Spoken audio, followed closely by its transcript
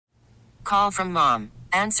call from mom.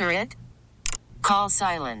 Answer it. Call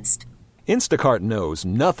silenced. Instacart knows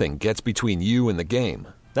nothing gets between you and the game.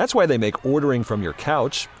 That's why they make ordering from your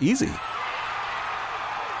couch easy.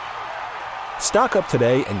 Stock up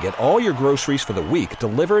today and get all your groceries for the week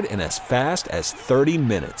delivered in as fast as 30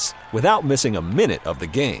 minutes without missing a minute of the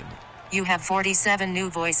game. You have 47 new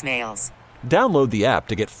voicemails. Download the app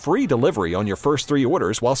to get free delivery on your first 3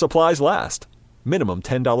 orders while supplies last. Minimum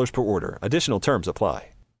 $10 per order. Additional terms apply.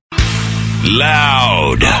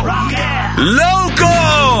 Loud.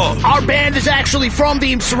 Local. Our band is actually from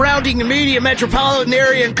the surrounding immediate metropolitan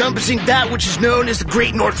area encompassing that which is known as the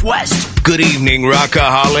Great Northwest. Good evening,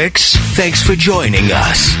 Rockaholics. Thanks for joining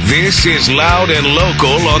us. This is Loud and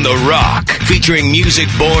Local on The Rock, featuring music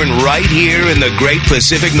born right here in the Great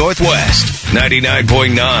Pacific Northwest.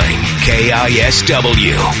 99.9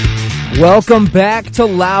 KISW. Welcome back to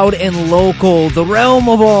Loud and Local, the realm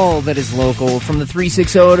of all that is local, from the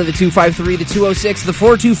 360 to the 253, the 206, the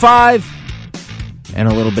 425, and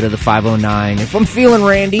a little bit of the 509. If I'm feeling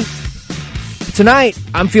randy, tonight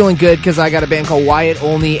I'm feeling good because I got a band called Wyatt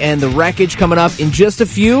Olney and The Wreckage coming up in just a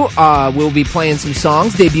few. We'll be playing some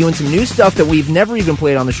songs, debuting some new stuff that we've never even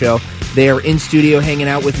played on the show. They are in studio hanging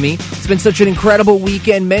out with me. It's been such an incredible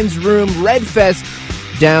weekend. Men's Room, Red Fest,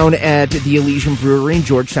 down at the Elysian Brewery in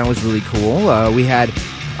Georgetown was really cool. We had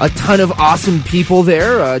a ton of awesome people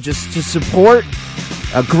there just to support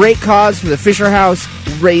a great cause for the Fisher House.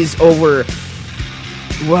 Raised over,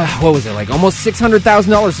 what was it, like almost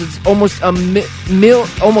 $600,000. It's almost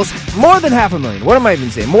almost more than $500,000. What am I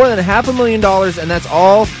even saying? More than $500,000, and that's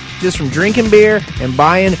all just from drinking beer and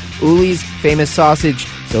buying Uli's famous sausage.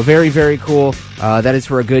 So very, very cool. That is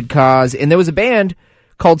for a good cause. And there was a band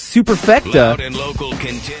called Superfecta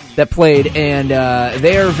that played, and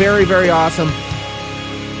they are very, very awesome.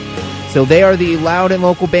 So they are the Loud and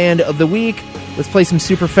Local band of the week. Let's play some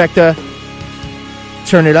Superfecta.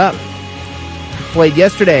 Turn it up. Played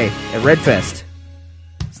yesterday at Red Fest.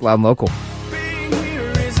 It's Loud and Local.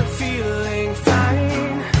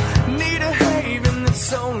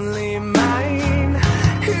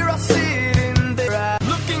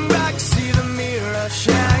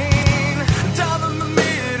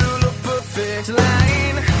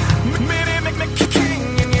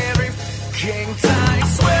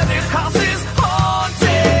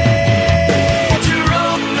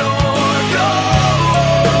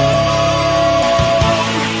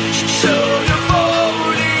 Show your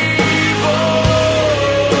 40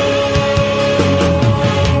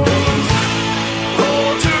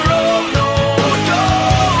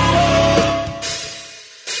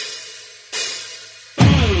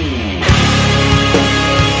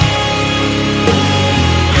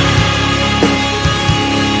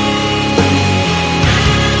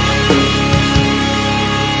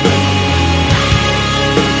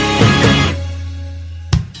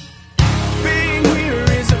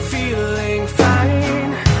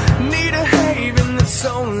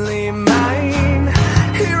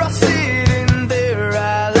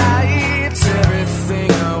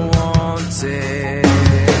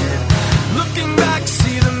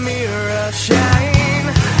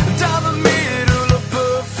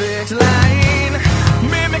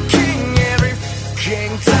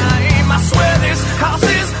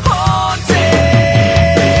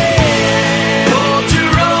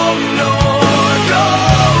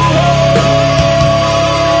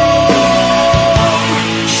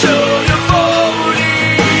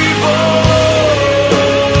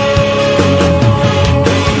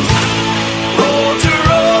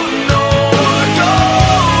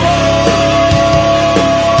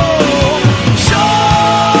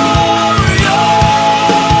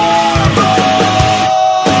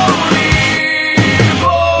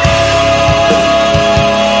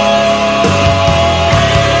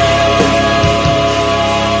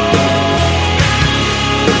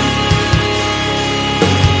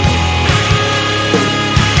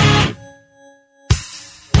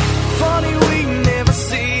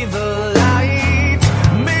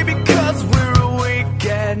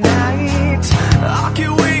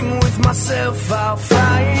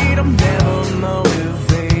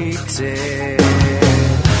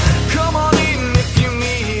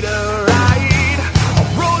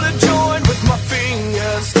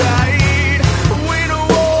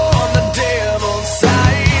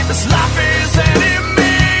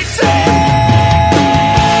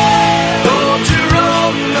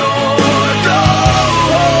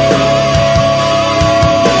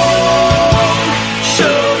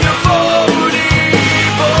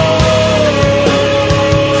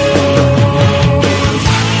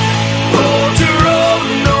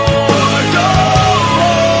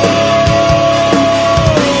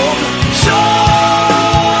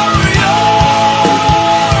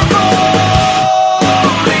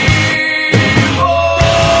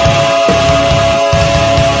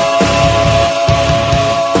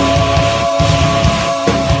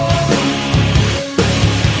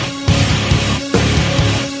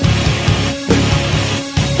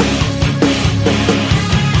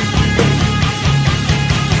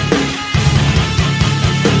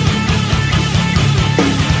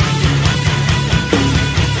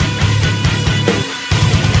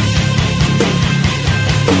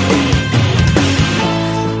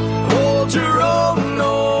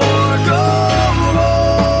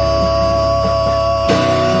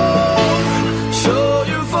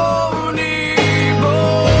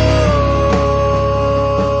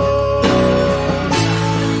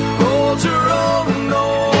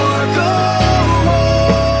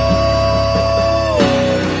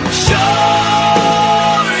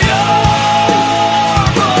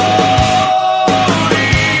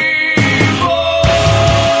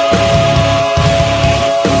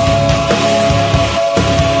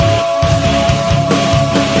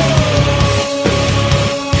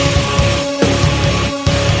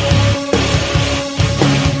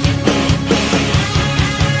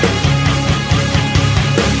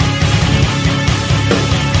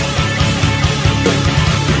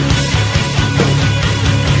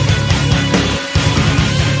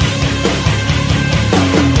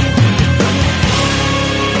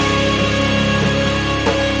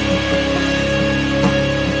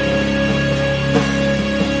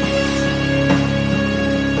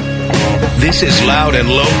 This is Loud and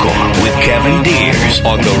Local with Kevin Deers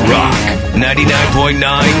on The Rock, 99.9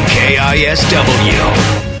 KISW.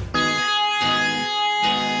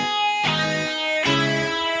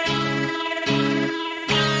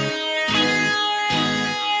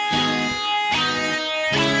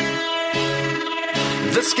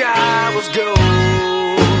 The sky was gold,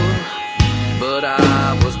 but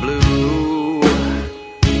I was blue.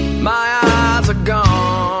 My eyes are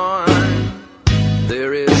gone,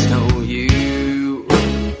 there is no you.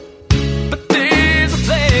 But there's a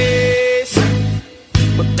place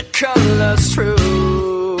with the colors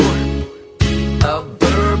true. A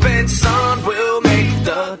bourbon sun will make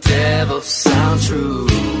the devil sound true.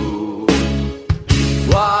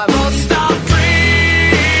 Why must I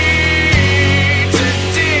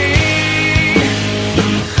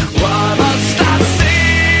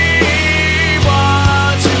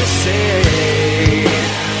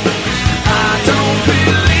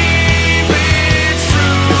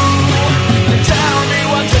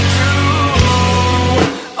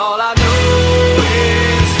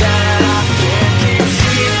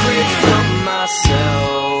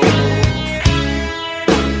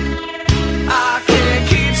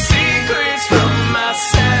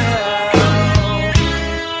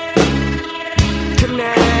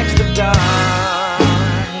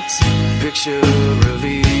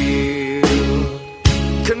reveal,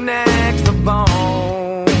 connect the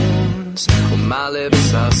bones, my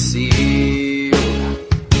lips are sealed,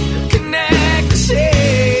 connect the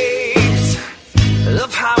shapes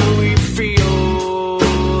of how we feel.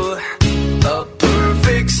 A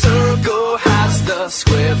perfect circle has the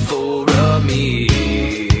square for a meal.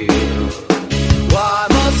 Why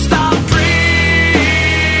must I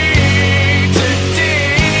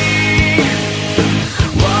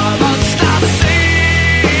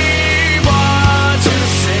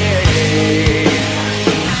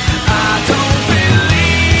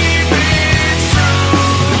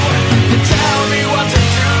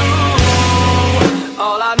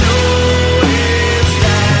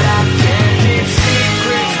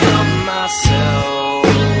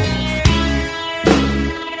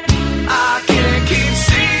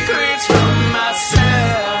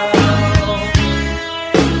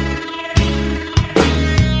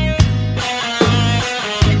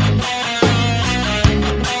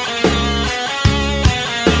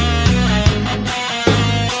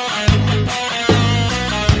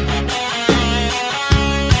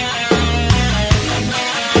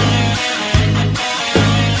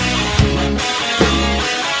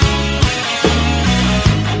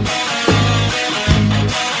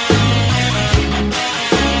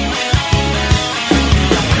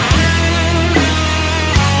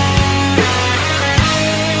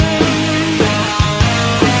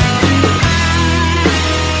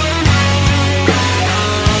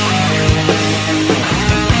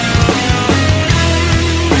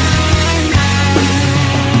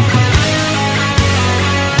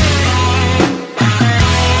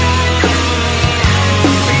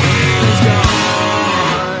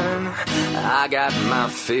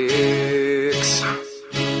fix?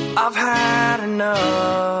 I've had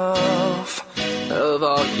enough of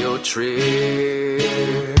all your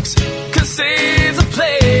tricks. 'Cause there's a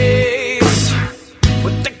place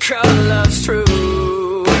with the colors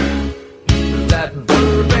true. That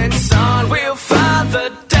bourbon sun will find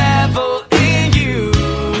the devil in you.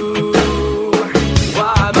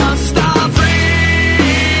 Why must I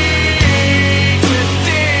break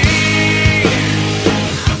today?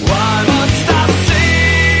 Why must I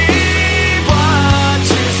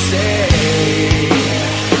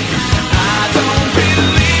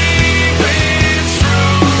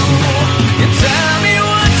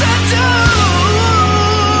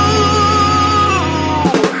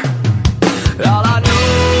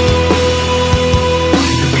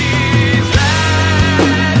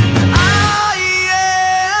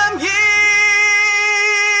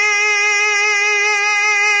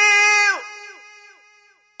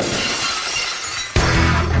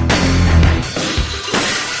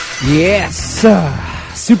Yes,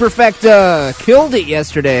 Superfecta killed it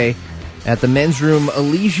yesterday at the Men's Room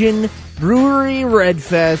Elysian Brewery Red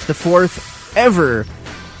Fest, the fourth ever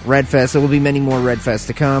Red Fest. There will be many more Red Fests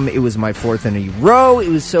to come. It was my fourth in a row. It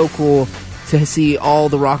was so cool to see all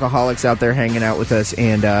the rockaholics out there hanging out with us,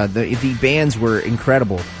 and the bands were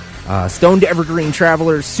incredible. Stoned Evergreen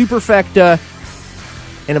Travelers, Superfecta,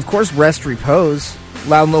 and of course Rest Repose,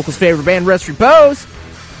 Loud and Local's favorite band, Rest Repose.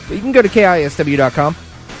 But you can go to KISW.com.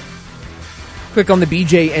 Click on the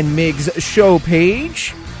BJ and Migs show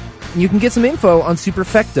page. You can get some info on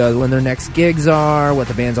Superfecta, when their next gigs are, what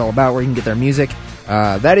the band's all about, where you can get their music.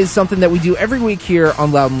 That is something that we do every week here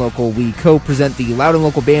on Loud and Local. We co-present the Loud and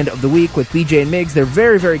Local Band of the Week with BJ and Migs. They're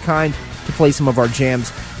very, very kind to play some of our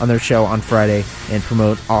jams on their show on Friday and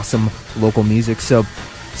promote awesome local music. So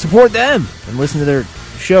support them and listen to their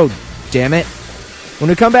show, damn it. When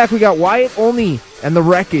we come back, we got Wyatt Olney and The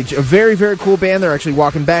Wreckage, a very, very cool band. They're actually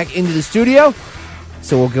walking back into the studio.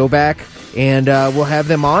 So we'll go back and we'll have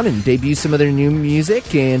them on and debut some of their new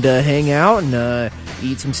music and hang out and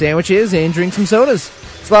eat some sandwiches and drink some sodas.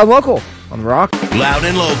 It's Loud and Local on The Rock. Loud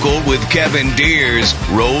and Local with Kevin Deers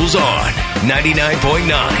rolls on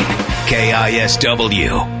 99.9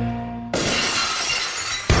 KISW.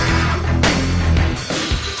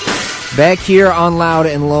 Back here on Loud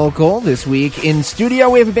and Local this week. In studio,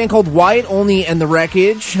 we have a band called Wyatt Olney and The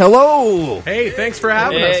Wreckage. Hello! Hey, thanks for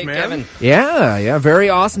having us, man. Kevin. Yeah, very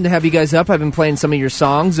awesome to have you guys up. I've been playing some of your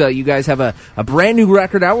songs. You guys have a brand new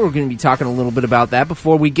record out. We're going to be talking a little bit about that.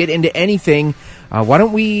 Before we get into anything, why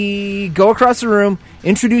don't we go across the room,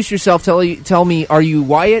 introduce yourself, tell me, are you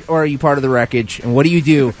Wyatt or are you part of The Wreckage? And what do you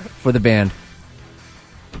do for the band?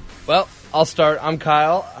 Well, I'll start. I'm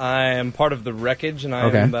Kyle. I am part of The Wreckage, and I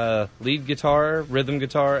am lead guitar, rhythm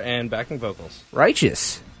guitar, and backing vocals.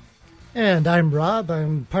 Righteous. And I'm Rob.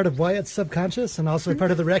 I'm part of Wyatt's Subconscious and also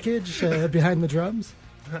part of The Wreckage behind the drums.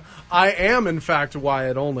 I am, in fact,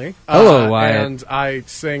 Wyatt Olney. Hello, Wyatt. And I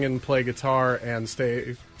sing and play guitar and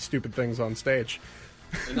say stupid things on stage.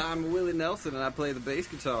 And I'm Willie Nelson, and I play the bass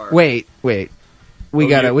guitar. Wait. We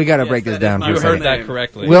gotta break this down. You heard that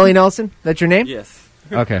correctly. Willie Nelson? That's your name? Yes.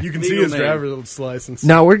 Okay. You can see his driver's license.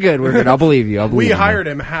 No, we're good. I'll believe you. We hired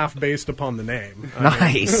him half based upon the name.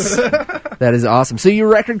 Nice. That is awesome. So your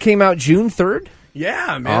record came out June 3rd?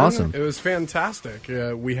 Yeah, man. Awesome. It was fantastic.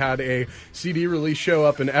 We had a CD release show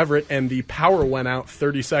up in Everett, and the power went out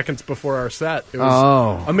 30 seconds before our set. It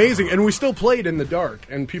was amazing. And we still played in the dark,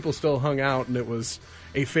 and people still hung out, and it was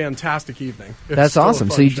a fantastic evening. That's awesome.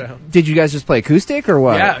 So did you guys just play acoustic or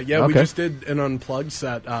what? Yeah, okay. We just did an unplugged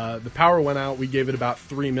set. The power went out. We gave it about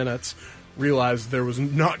 3 minutes, realized there was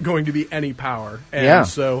not going to be any power. And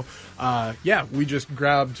so, we just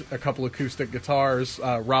grabbed a couple acoustic guitars.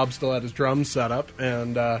 Rob still had his drums set up.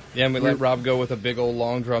 And and we let Rob go with a big old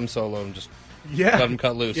long drum solo and just let him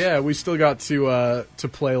cut loose. Yeah, we still got to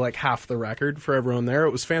play like half the record for everyone there.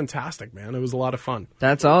 It was fantastic, man. It was a lot of fun.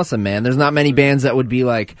 That's awesome, man. There's not many bands that would be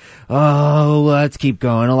like, oh, let's keep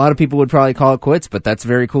going. A lot of people would probably call it quits, but that's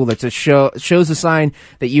very cool. That's shows a sign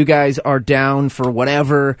that you guys are down for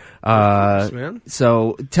whatever. Of course, man.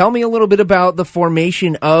 So tell me a little bit about the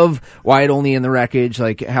formation of Wyatt Olney and The Wreckage.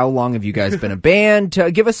 Like, how long have you guys been a band?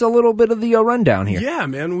 Give us a little bit of the rundown here. Yeah,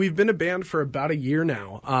 man. We've been a band for about a year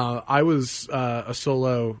now. I was a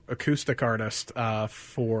solo acoustic artist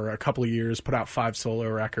for a couple of years, put out 5 solo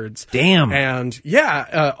records. Damn. And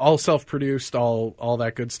all self-produced, all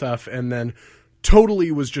that good stuff. And then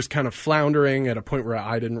totally was just kind of floundering at a point where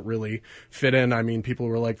I didn't really fit in. I mean, people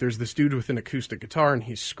were like, there's this dude with an acoustic guitar and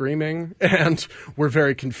he's screaming, and we're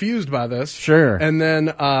very confused by this. Sure. And then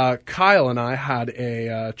Kyle and I had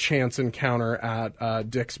a chance encounter at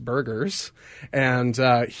Dick's Burgers, and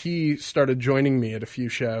he started joining me at a few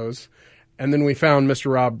shows. And then we found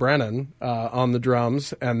Mr. Rob Brennan on the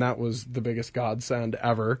drums, and that was the biggest godsend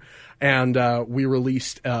ever. And we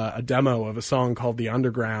released a demo of a song called The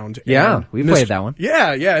Underground. Yeah, we played that one.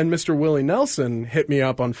 Yeah, and Mr. Willie Nelson hit me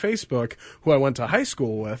up on Facebook, who I went to high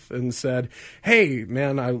school with, and said, hey,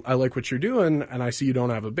 man, I like what you're doing, and I see you don't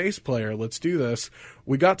have a bass player. Let's do this.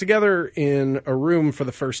 We got together in a room for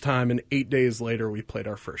the first time, and 8 days later, we played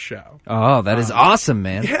our first show. Oh, that is awesome,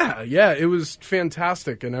 man. Yeah, it was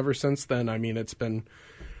fantastic. And ever since then, I mean, it's been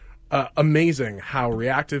amazing how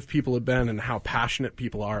reactive people have been and how passionate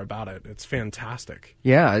people are about it. It's fantastic.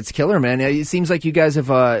 Yeah, it's killer, man. It seems like you guys have,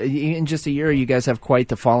 in just a year, you guys have quite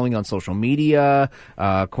the following on social media,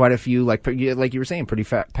 quite a few, like you were saying, pretty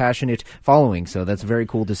passionate following. So that's very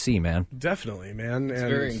cool to see, man. Definitely, man. It's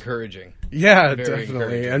very encouraging. Yeah, Very definitely.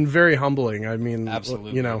 encouraging. And very humbling. I mean,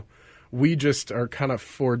 absolutely. You know, we just are kind of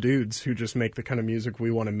 4 dudes who just make the kind of music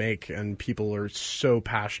we want to make, and people are so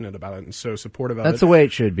passionate about it and so supportive of it. That's the way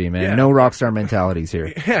it should be, man. Yeah. No rock star mentalities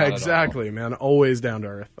here. Yeah, exactly, man. Always down to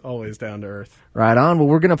earth. Always down to earth. Right on. Well,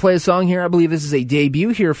 we're going to play a song here. I believe this is a debut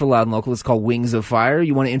here for Loud and Local. It's called Wings of Fire.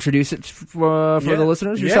 You want to introduce it for the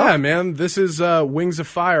listeners yourself? Yeah, man. This is Wings of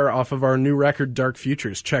Fire off of our new record, Dark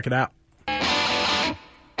Futures. Check it out.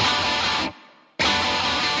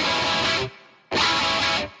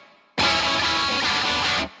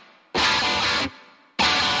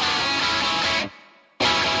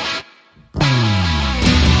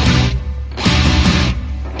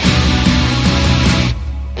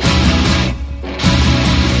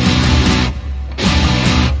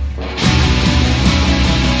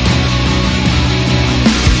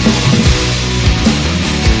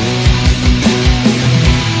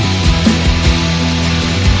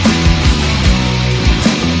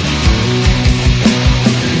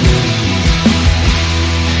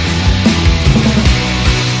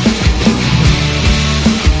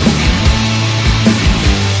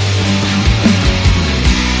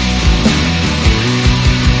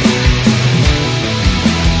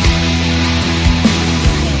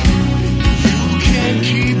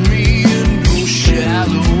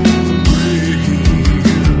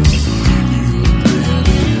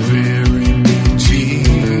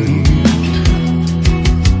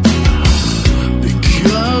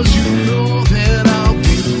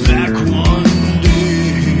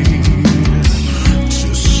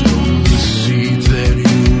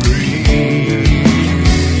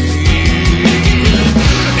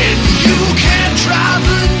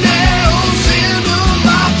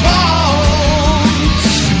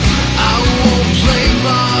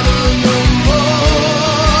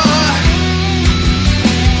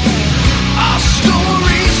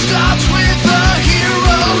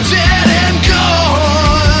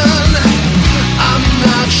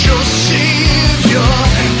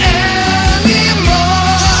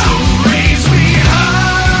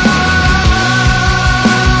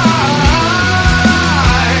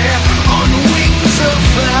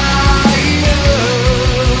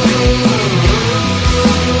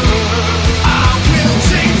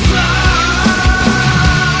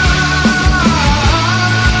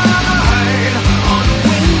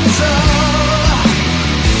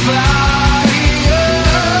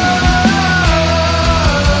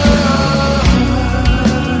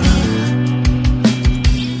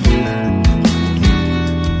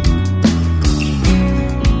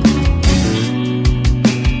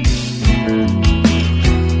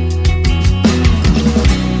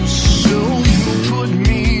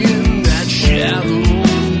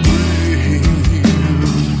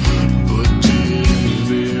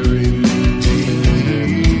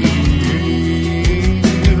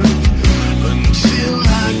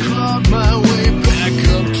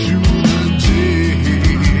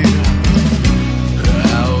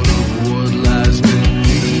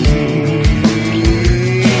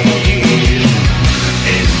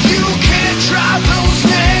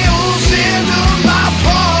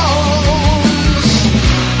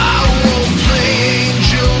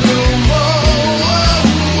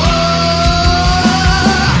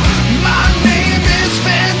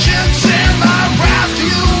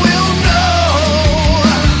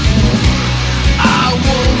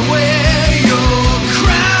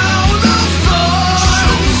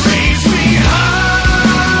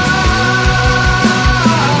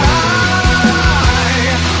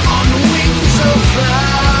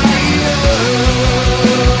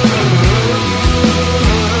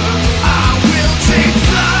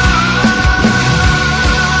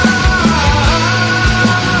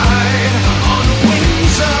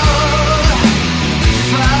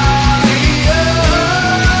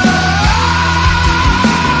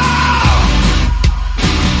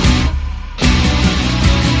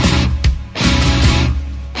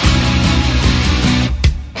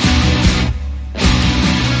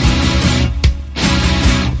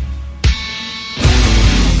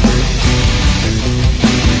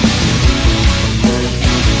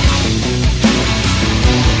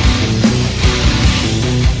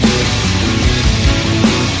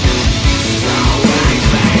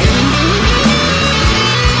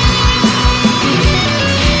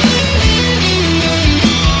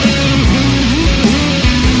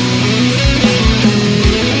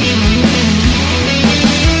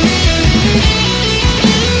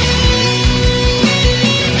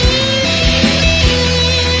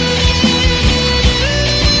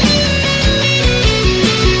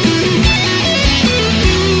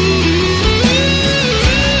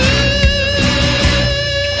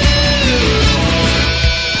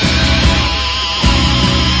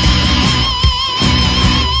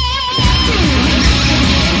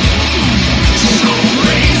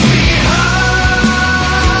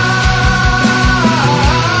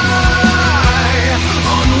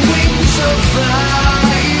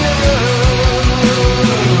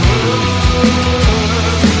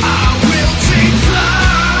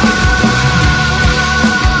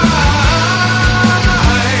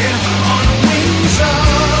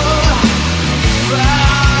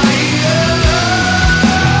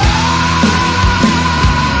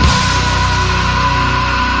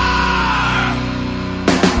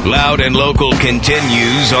 Loud and Local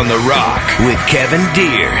continues on The Rock with Kevin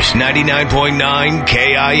Deers, 99.9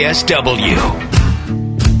 KISW.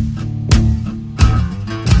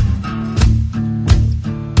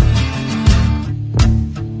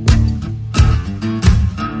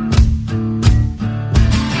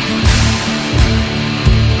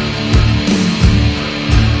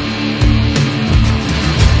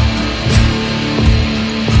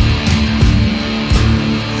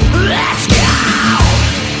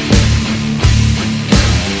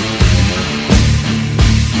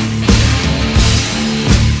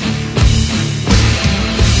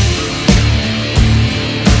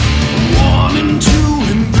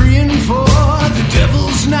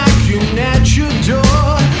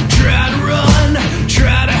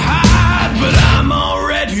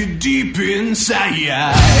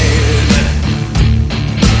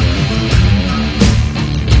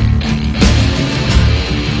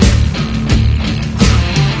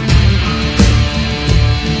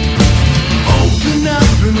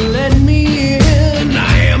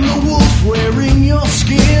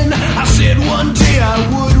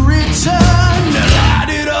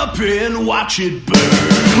 Watch it burn.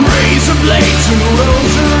 Razor blades and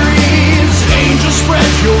rosaries. Angel,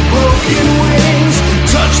 spread your broken wings.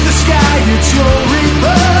 Touch the sky, it's your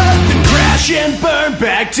rebirth. Then crash and burn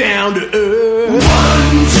back down to earth. 1, 2,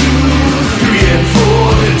 3, and 4.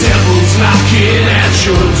 The devil's knocking at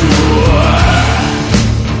your door.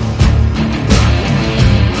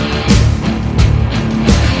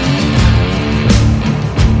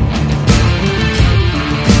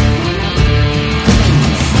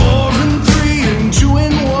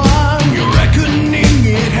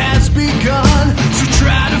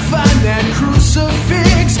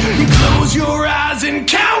 Close your eyes and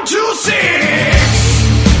count to 6.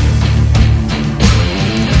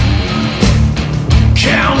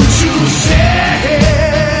 Count to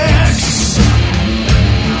 6.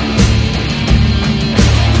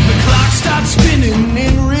 The clock starts spinning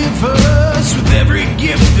in reverse. With every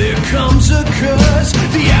gift there comes a curse.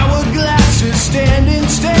 The hourglass is standing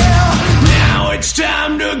still. Now it's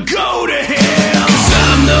time to go to hell. 'Cause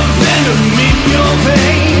I'm the venom in your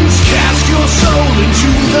veins. Cast your soul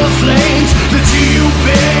into the flames. Let's hear you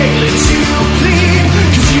beg, let's hear you plead.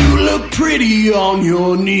 'Cause you look pretty on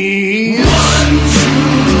your knees. 1,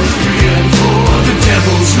 2, 3, and 4. The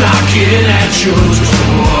devil's knocking at your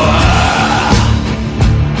door.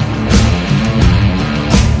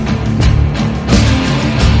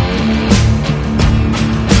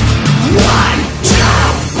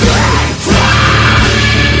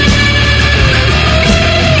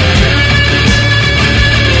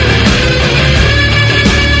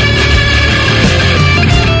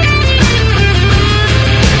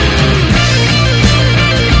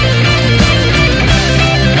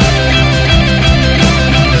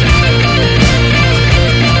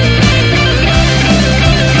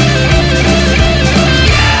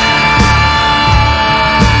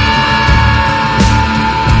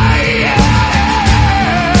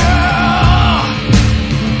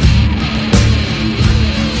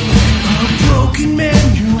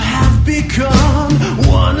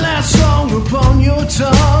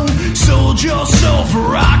 Sold your soul for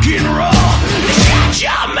rock and roll. Shut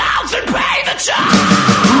your mouth and pay the toll.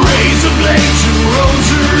 Razor blades and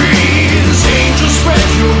rosaries. Angels, spread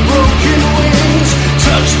your broken wings.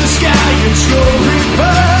 Touch the sky, it's your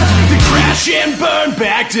rebirth. Then crash and burn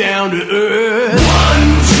back down to earth. 1,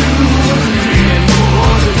 2, 3, and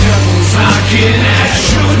 4. The devil's knocking at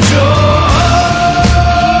your door.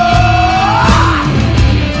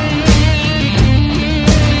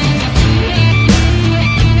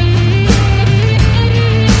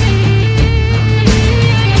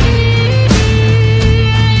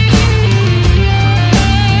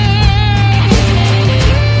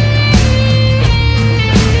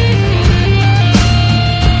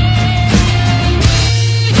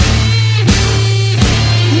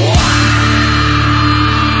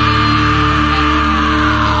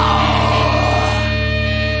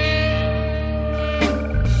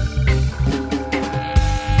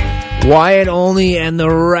 Wyatt Olney and the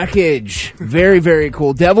Wreckage. Very, very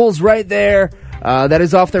cool. Devil's right there. That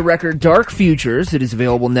is off their record, Dark Futures. It is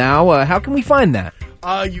available now. How can we find that?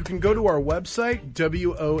 You can go to our website,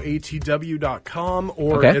 WOATW.com,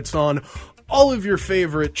 or it's on all of your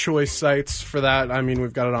favorite choice sites for that. I mean,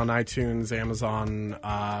 we've got it on iTunes, Amazon,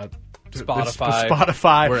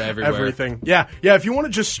 Spotify, we're everywhere. Everything. Yeah. If you want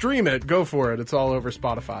to just stream it, go for it. It's all over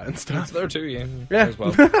Spotify and stuff. It's there too, yeah. Yeah. As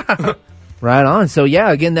well. Right on. So,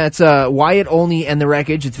 yeah, again, that's Wyatt Olney and the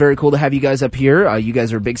Wreckage. It's very cool to have you guys up here. You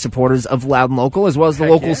guys are big supporters of Loud and Local as well as the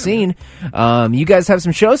local scene. You guys have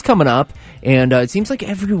some shows coming up, and it seems like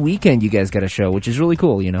every weekend you guys got a show, which is really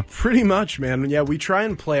cool, you know? Pretty much, man. Yeah, we try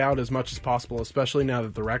and play out as much as possible, especially now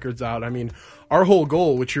that the record's out. I mean, our whole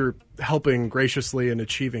goal, which you're helping graciously and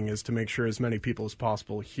achieving, is to make sure as many people as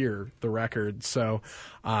possible hear the record. So,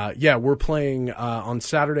 yeah, we're playing on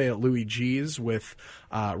Saturday at Louis G's with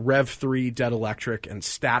Rev 3, Dead Electric, and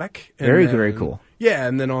Static. And very cool. Yeah,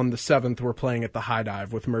 and then on the 7th, we're playing at the High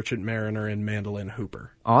Dive with Merchant Mariner and Mandolin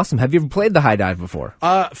Hooper. Awesome. Have you ever played the High Dive before?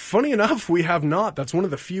 Funny enough, we have not. That's one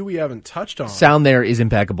of the few we haven't touched on. Sound there is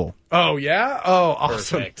impeccable. Oh, yeah? Oh,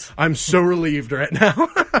 awesome. Perfect. I'm so relieved right now.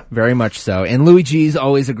 Very much so. And Louis G's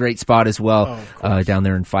always a great spot as well, down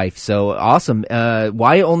there in Fife. So awesome.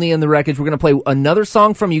 Wyatt Olney and the Wreckage. We're going to play another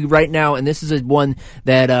song from you right now, and this is one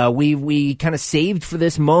that we kind of saved for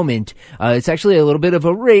this moment. It's actually a little bit of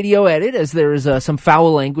a radio edit, as there is some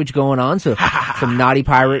foul language going on, so some naughty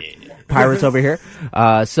pirates over here.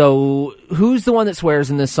 So who's the one that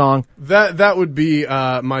swears in this song? That would be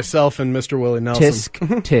myself and Mr. Willie Nelson.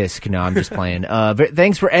 Tisk. No, I'm just playing.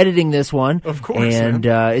 Thanks for editing this one. Of course. And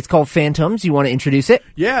it's called Phantoms. You want to introduce it?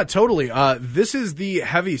 Yeah, totally. This is the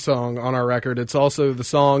heavy song on our record. It's also the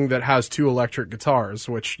song that has 2 electric guitars,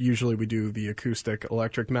 which usually we do the acoustic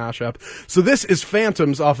electric mashup. So this is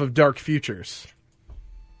Phantoms off of Dark Futures.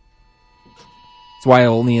 It's Wyatt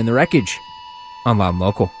Olney and the Wreckage on Loud and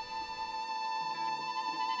Local.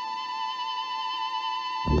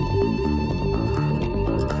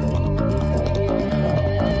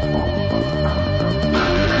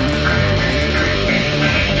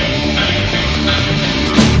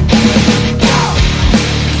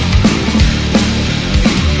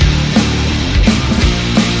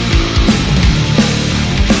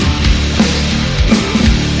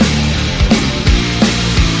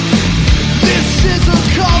 This is a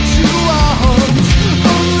call to arms.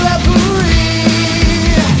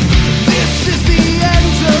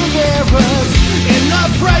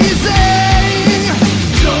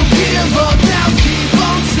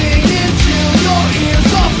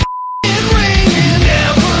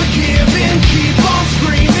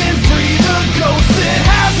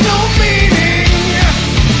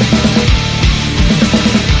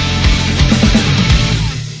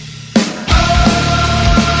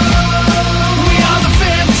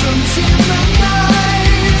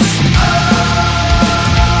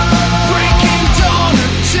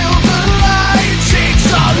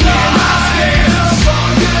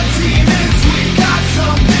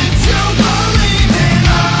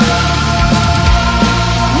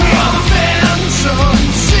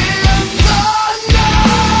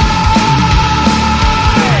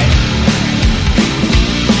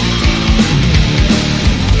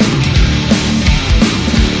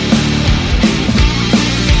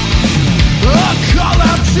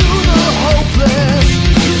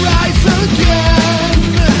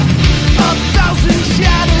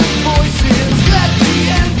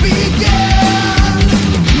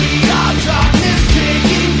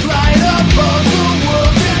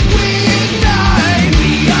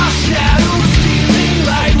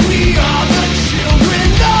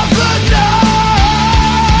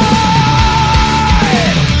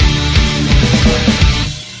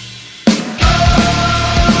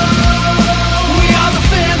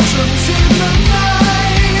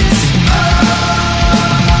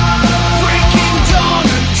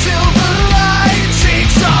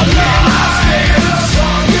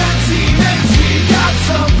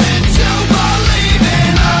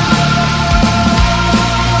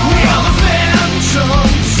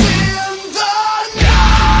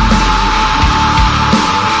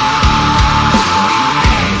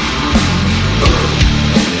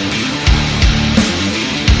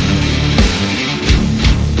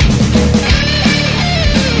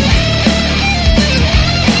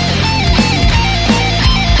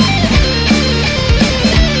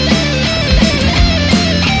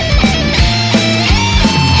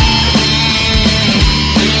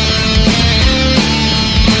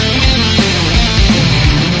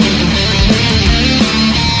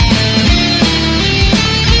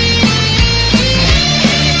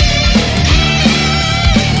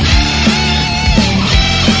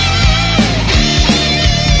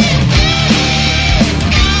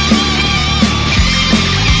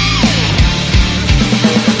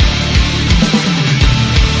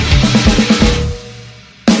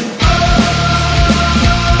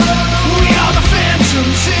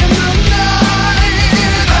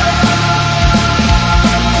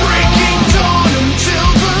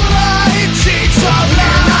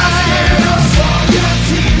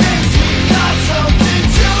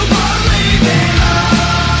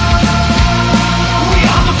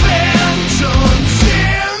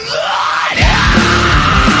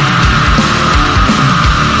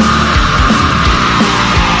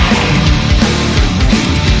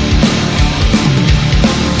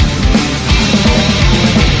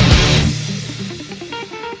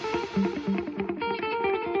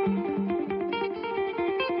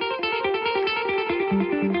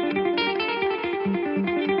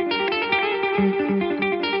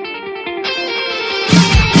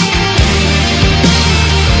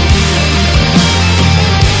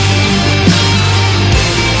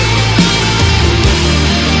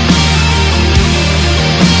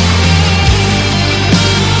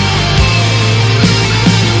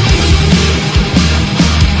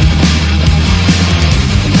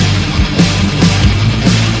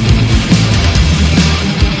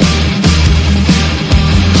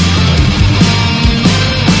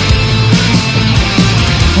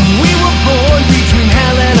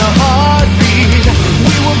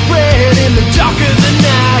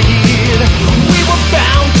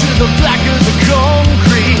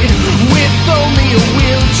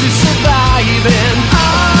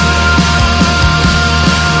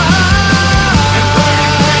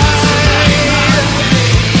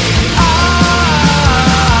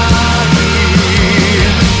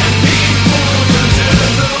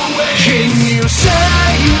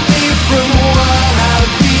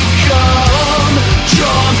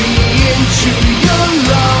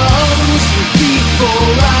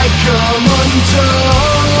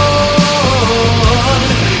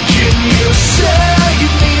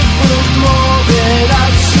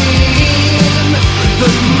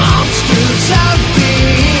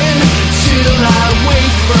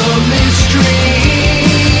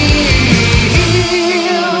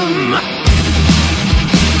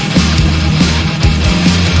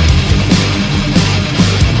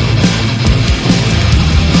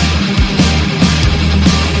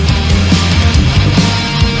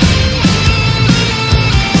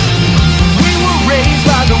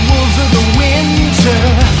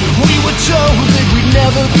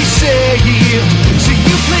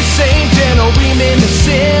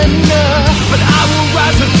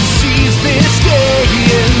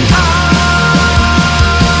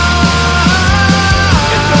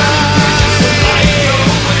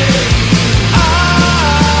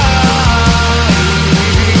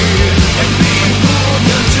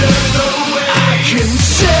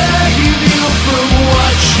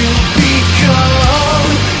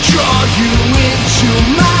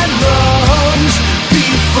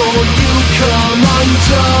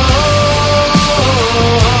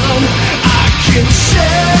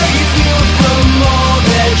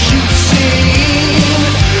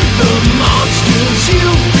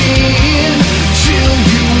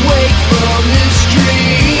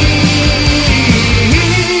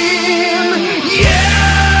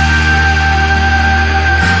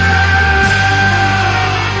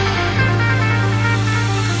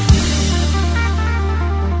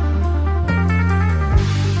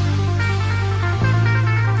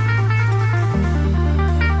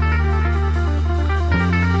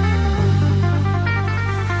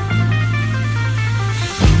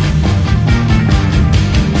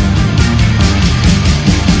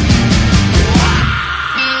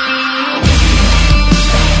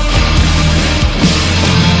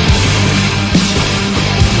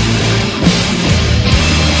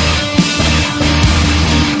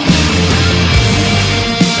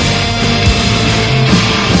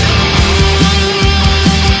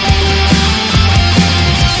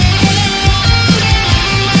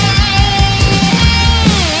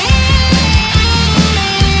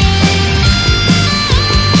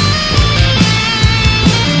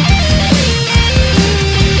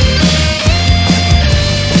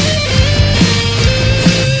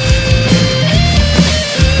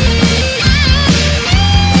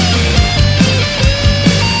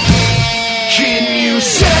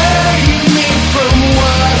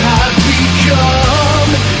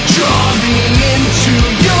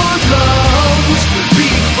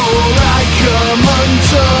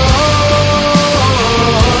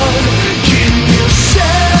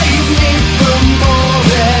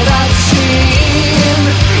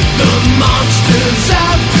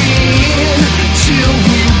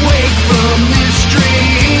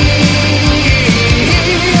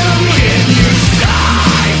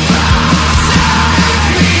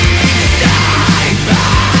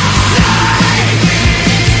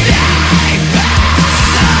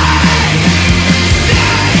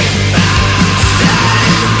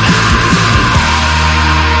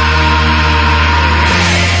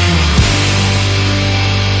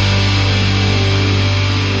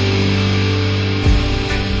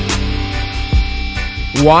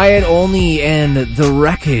 Wyatt Olney and The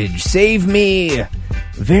Wreckage. Save Me.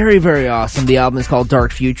 Very, very awesome. The album is called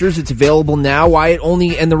Dark Futures. It's available now. Wyatt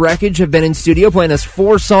Olney and The Wreckage have been in studio playing us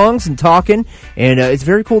 4 songs and talking, and it's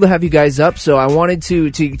very cool to have you guys up. So I wanted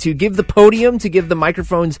to give the podium, to give the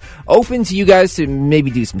microphones open to you guys to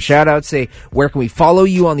maybe do some shout-outs, say where can we follow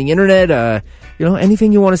you on the internet,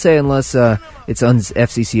 anything you want to say, unless it's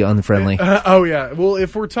FCC unfriendly. Oh, yeah. Well,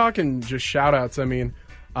 if we're talking just shout-outs, I mean,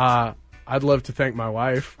 I'd love to thank my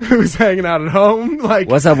wife who's hanging out at home. Like,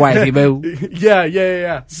 what's up, wifey boo?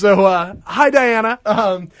 Yeah. So, hi, Diana.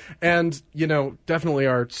 And, definitely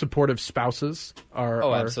our supportive spouses are.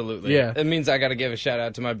 Oh, absolutely. Yeah. It means I got to give a shout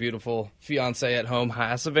out to my beautiful fiance at home.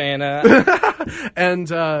 Hi, Savannah. And,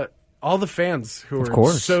 all the fans who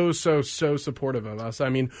are so supportive of us. I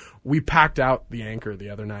mean, we packed out the Anchor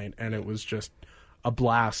the other night, and it was just a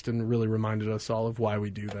blast and really reminded us all of why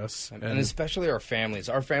we do this. And especially our families.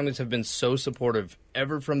 Our families have been so supportive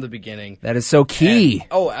ever from the beginning. That is so key.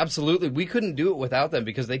 Absolutely. We couldn't do it without them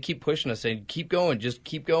because they keep pushing us, saying, keep going, just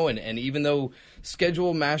keep going. And even though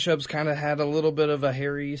schedule mashups kind of had a little bit of a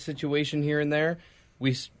hairy situation here and there,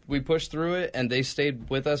 we pushed through it, and they stayed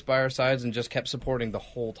with us by our sides and just kept supporting the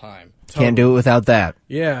whole time. Can't do it without that.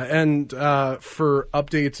 Yeah, and for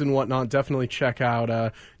updates and whatnot, definitely check out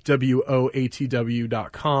WOATW.com.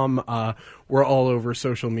 We're all over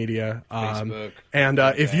social media. Facebook. And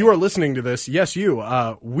if you are listening to this, yes, we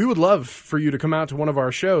would love for you to come out to one of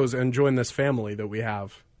our shows and join this family that we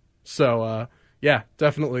have. So, yeah,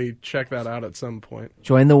 definitely check that out at some point.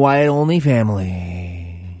 Join the Wyatt Olney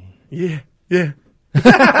family. Yeah.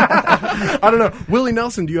 I don't know. Willie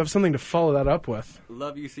Nelson, do you have something to follow that up with?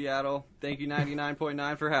 Love you, Seattle. Thank you,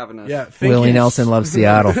 99.9, for having us. Yeah, Willie Nelson loves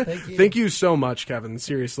Seattle. Thank you so much, Kevin.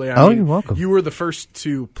 Seriously. I mean, you're welcome. You were the first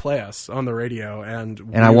to play us on the radio,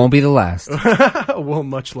 and I won't be the last. Well,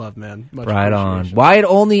 much love, man. Much right on. Wyatt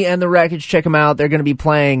Olney and The Wreckage. Check them out. They're going to be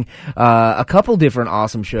playing a couple different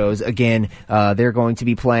awesome shows. Again, they're going to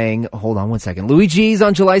be playing. Hold on one second. Louis G's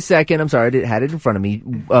on July 2nd. I'm sorry, I had it in front of me.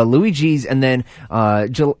 Louis G's, and then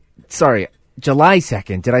July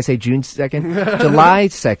 2nd. Did I say June 2nd? July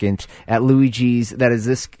 2nd at Louis G's. That is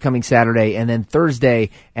this coming Saturday. And then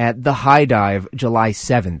Thursday at The High Dive, July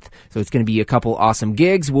 7th. So it's going to be a couple awesome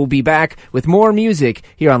gigs. We'll be back with more music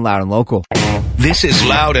here on Loud and Local. This is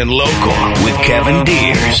Loud and Local with Kevin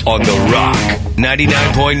Deers on The Rock,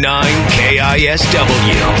 99.9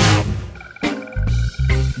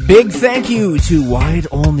 KISW. Big thank you to Wyatt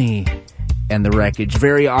Olney and The Wreckage.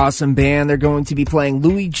 Very awesome band. They're going to be playing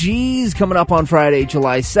Louis G's coming up on Friday,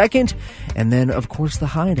 July 2nd. And then, of course, The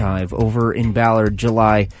High Dive over in Ballard,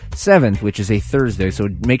 July 7th, which is a Thursday. So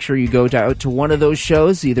make sure you go out to one of those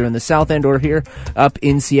shows, either in the South End or here up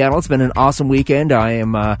in Seattle. It's been an awesome weekend. I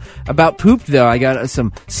am about pooped, though. I got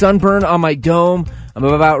some sunburn on my dome. I'm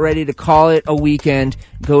about ready to call it a weekend,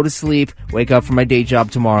 go to sleep, wake up for my day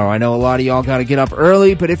job tomorrow. I know a lot of y'all got to get up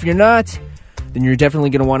early, but if you're not, then you're definitely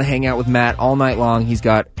going to want to hang out with Matt all night long. He's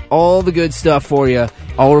got all the good stuff for you.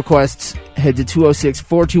 All requests, head to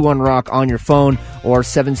 206-421-ROCK on your phone, or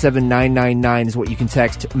 77999 is what you can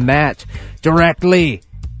text Matt directly,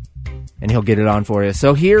 and he'll get it on for you.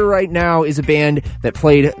 So here right now is a band that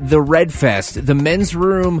played the Red Fest, the Men's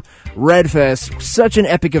Room Red Fest. Such an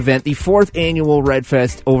epic event, the 4th annual Red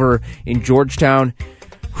Fest over in Georgetown.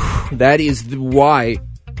 That is why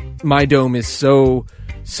my dome is so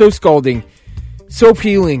scalding. So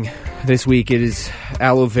peeling this week. It is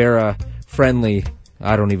aloe vera friendly.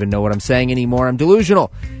 I don't even know what I'm saying anymore. I'm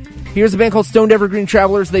delusional. Here's a band called Stoned Evergreen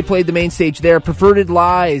Travelers. They played the main stage there. Perverted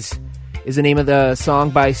Lies is the name of the song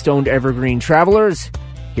by Stoned Evergreen Travelers.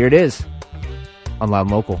 Here it is on Loud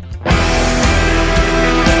and Local.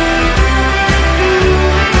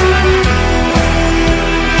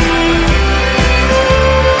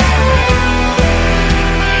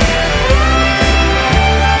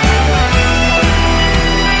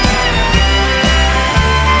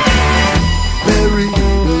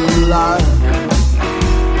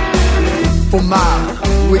 For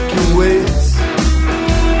my wicked ways,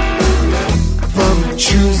 from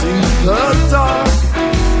choosing the dark,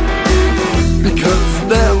 because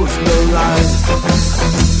there was no light.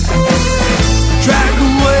 Drag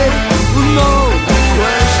away with no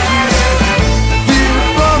questions, fear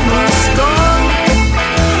from the start,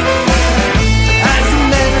 as a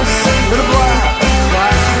menace in a black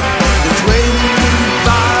cloud that's waiting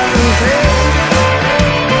by the head.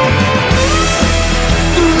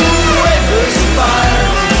 Spot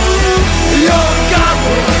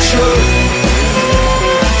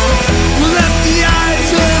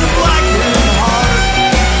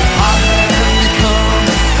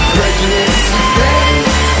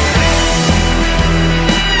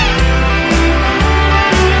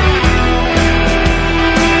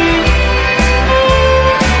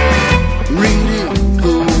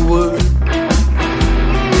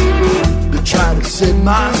set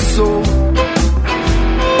my soul,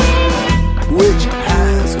 which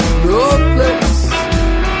has no place,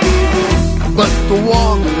 but the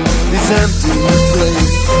one is empty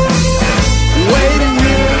place, waiting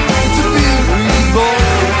here to be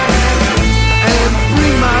reborn and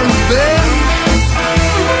bring my revenge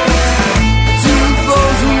to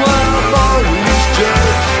those who I've always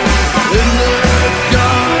judged in their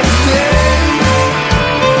God's name.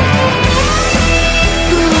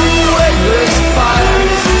 Through weightless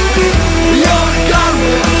fires, your gun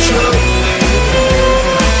will choke.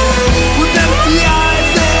 With empty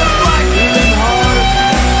eyes and blackened heart,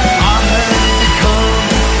 I have become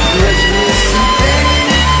prejudice and pain.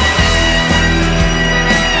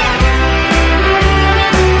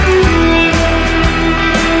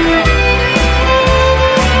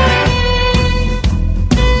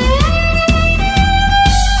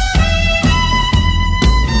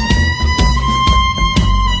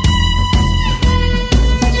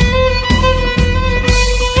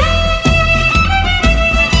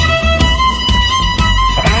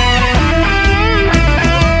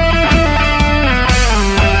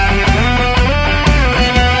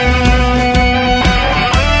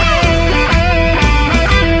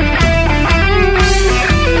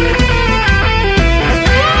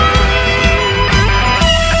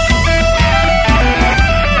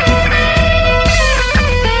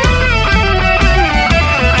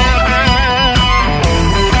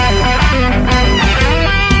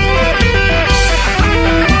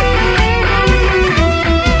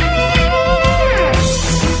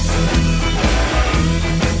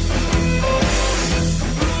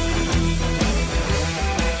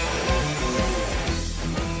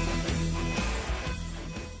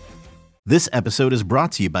 This episode is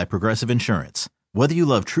brought to you by Progressive Insurance. Whether you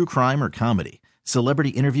love true crime or comedy,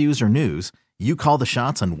 celebrity interviews or news, you call the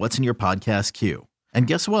shots on what's in your podcast queue. And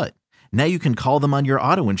guess what? Now you can call them on your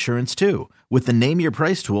auto insurance too with the Name Your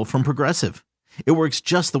Price tool from Progressive. It works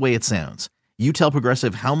just the way it sounds. You tell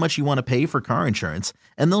Progressive how much you want to pay for car insurance,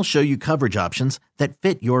 and they'll show you coverage options that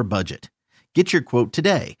fit your budget. Get your quote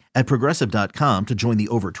today at Progressive.com to join the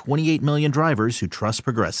over 28 million drivers who trust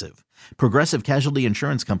Progressive. Progressive Casualty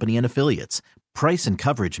Insurance Company and Affiliates. Price and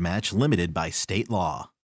coverage match limited by state law.